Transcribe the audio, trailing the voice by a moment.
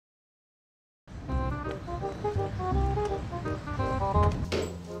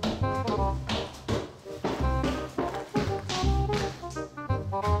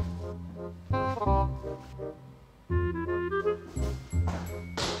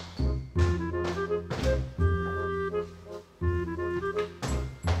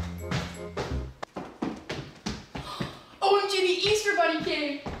Bunny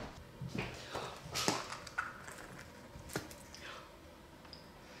came.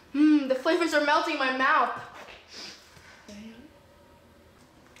 The flavors are melting in my mouth.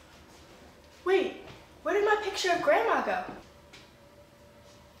 Wait, where did my picture of Grandma go?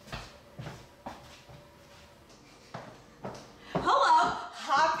 Hello,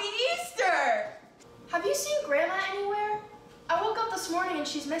 happy Easter! Have you seen Grandma anywhere? I woke up this morning and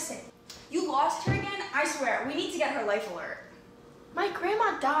she's missing. You lost her again? I swear, we need to get her life alert. My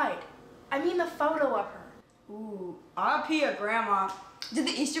grandma died. I mean the photo of her. Ooh, R.I.P. your grandma. Did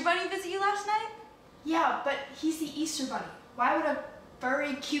the Easter Bunny visit you last night? Yeah, but he's the Easter Bunny. Why would a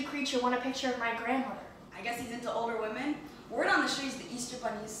furry, cute creature want a picture of my grandmother? I guess he's into older women. Word on the street is the Easter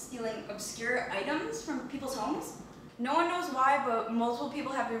Bunny is stealing obscure items from people's homes. No one knows why, but multiple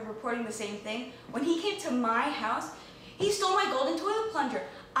people have been reporting the same thing. When he came to my house, he stole my golden toilet plunger.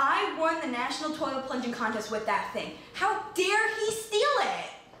 I won the National Toilet Plunging Contest with that thing. How dare he steal it?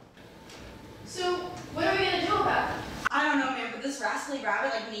 So, what are we gonna do about it? I don't know, man, but this rascally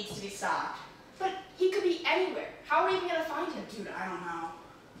rabbit needs to be stopped. But he could be anywhere. How are we even gonna find him? Dude, I don't know.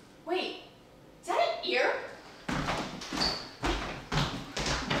 Wait, is that an ear?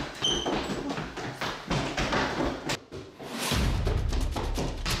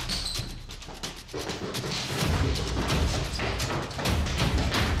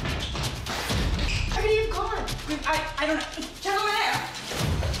 Where did he have gone? I don't know. Check over there.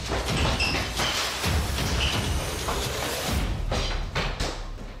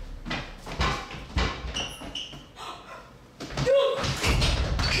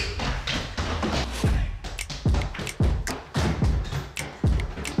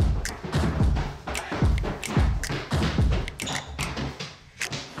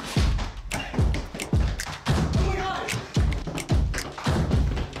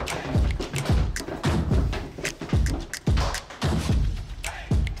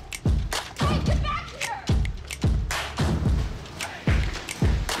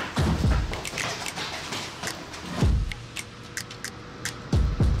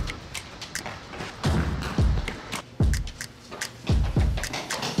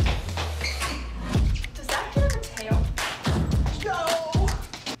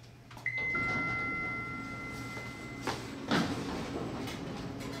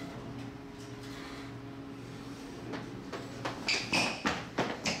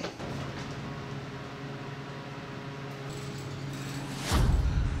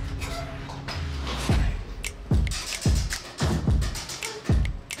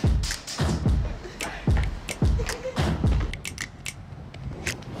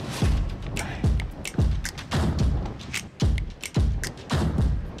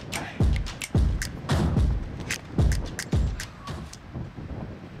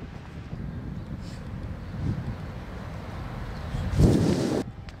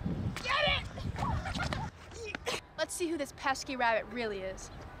 Let's see who this pesky rabbit really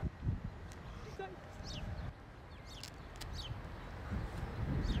is.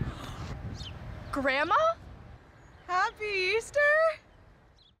 Grandma?